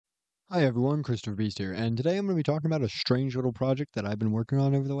Hi everyone, Christopher Beast here, and today I'm going to be talking about a strange little project that I've been working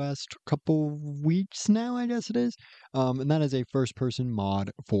on over the last couple weeks now, I guess it is. And that is a first-person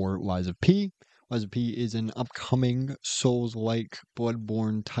mod for Lies of P. Lies of P is an upcoming Souls-like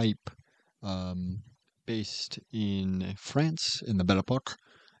Bloodborne type, um, based in France, in the Belle Époque,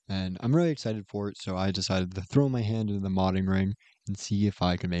 and I'm really excited for it, so I decided to throw my hand into the modding ring and see if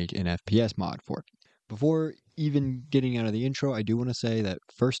I can make an FPS mod for it. Before even getting out of the intro, I do want to say that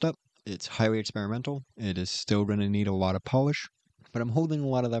first up, it's highly experimental. It is still going to need a lot of polish, but I'm holding a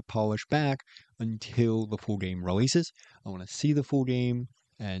lot of that polish back until the full game releases. I want to see the full game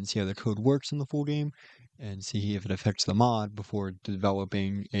and see how the code works in the full game and see if it affects the mod before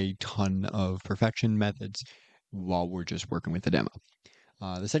developing a ton of perfection methods while we're just working with the demo.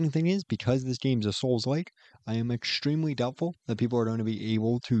 The second thing is, because this game is a Souls-like, I am extremely doubtful that people are going to be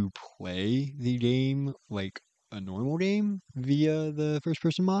able to play the game like a normal game via the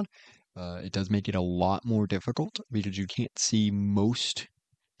first-person mod. It does make it a lot more difficult because you can't see most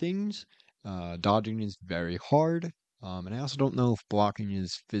things. Dodging is very hard, and I also don't know if blocking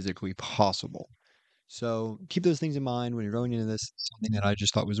is physically possible. So keep those things in mind when you're going into this. Something that I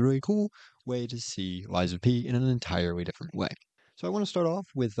just thought was a really cool way to see Lies of P in an entirely different way. So I want to start off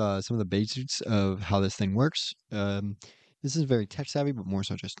with some of the basics of how this thing works. This is very tech savvy, but more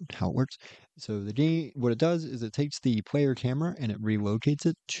so just how it works. So the game, what it does is it takes the player camera and it relocates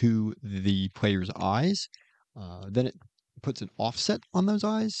it to the player's eyes. Then it puts an offset on those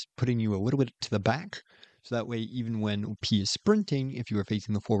eyes, putting you a little bit to the back. So that way, even when P is sprinting, if you are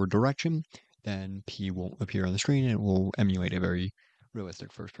facing the forward direction, then P won't appear on the screen and it will emulate a very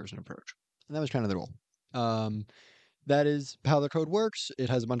realistic first person approach. And that was kind of the goal. That is how the code works. It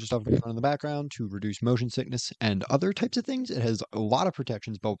has a bunch of stuff going on in the background to reduce motion sickness and other types of things. It has a lot of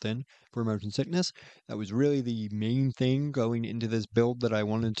protections built in for motion sickness. That was really the main thing going into this build that I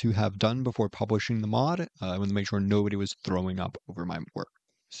wanted to have done before publishing the mod. I wanted to make sure nobody was throwing up over my work.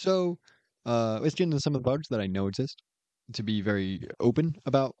 So, let's get into some of the bugs that I know exist. To be very open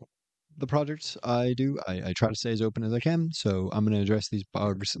about the projects I do, I try to stay as open as I can. So I'm going to address these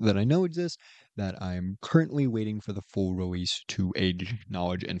bugs that I know exist that I'm currently waiting for the full release to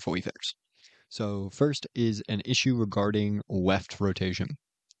acknowledge and fully fix. So first is an issue regarding left rotation.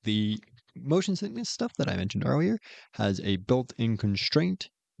 The motion sickness stuff that I mentioned earlier has a built-in constraint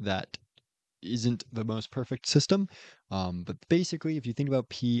that isn't the most perfect system. But basically, if you think about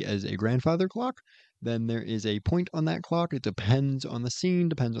P as a grandfather clock, then there is a point on that clock. It depends on the scene,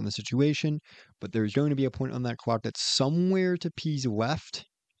 depends on the situation, but there's going to be a point on that clock that's somewhere to P's left,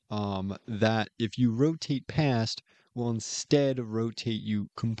 that if you rotate past, will instead rotate you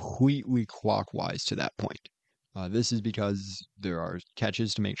completely clockwise to that point. This is because there are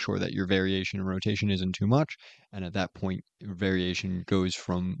catches to make sure that your variation in rotation isn't too much, and at that point, your variation goes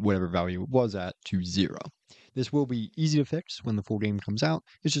from whatever value it was at to 0. This will be easy to fix when the full game comes out.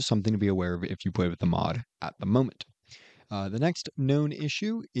 It's just something to be aware of if you play with the mod at the moment. The next known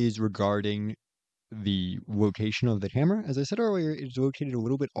issue is regarding the location of the camera. As I said earlier, it's located a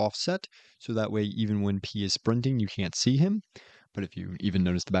little bit offset, so that way even when P is sprinting, you can't see him. But if you even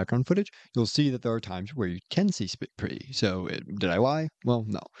notice the background footage, you'll see that there are times where you can see P. So did I lie? Well,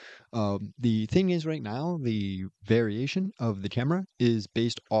 no. The thing is right now, the variation of the camera is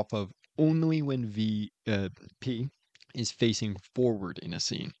based off of only when P is facing forward in a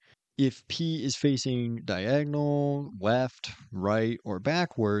scene. If P is facing diagonal, left, right, or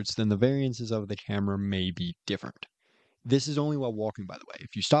backwards, then the variances of the camera may be different. This is only while walking, by the way.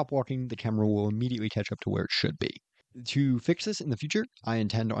 If you stop walking, the camera will immediately catch up to where it should be. To fix this in the future, I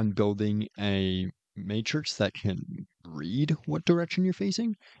intend on building a matrix that can read what direction you're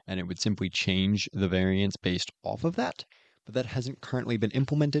facing, and it would simply change the variance based off of that. But that hasn't currently been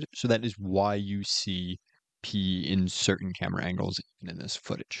implemented, so that is why you see P in certain camera angles in this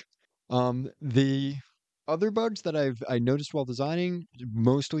footage. The other bugs that I noticed while designing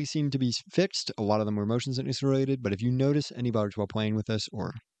mostly seem to be fixed. A lot of them were motion sickness related, but if you notice any bugs while playing with this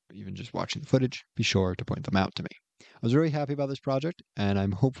or even just watching the footage, be sure to point them out to me. I was really happy about this project, and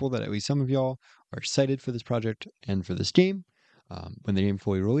I'm hopeful that at least some of y'all are excited for this project and for this game. When the game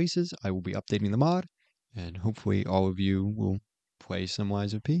fully releases, I will be updating the mod, and hopefully all of you will play some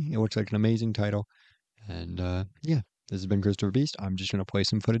Lies of P. It looks like an amazing title, and yeah. This has been Christopher Beast. I'm just going to play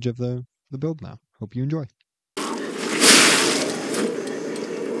some footage of the build now. Hope you enjoy.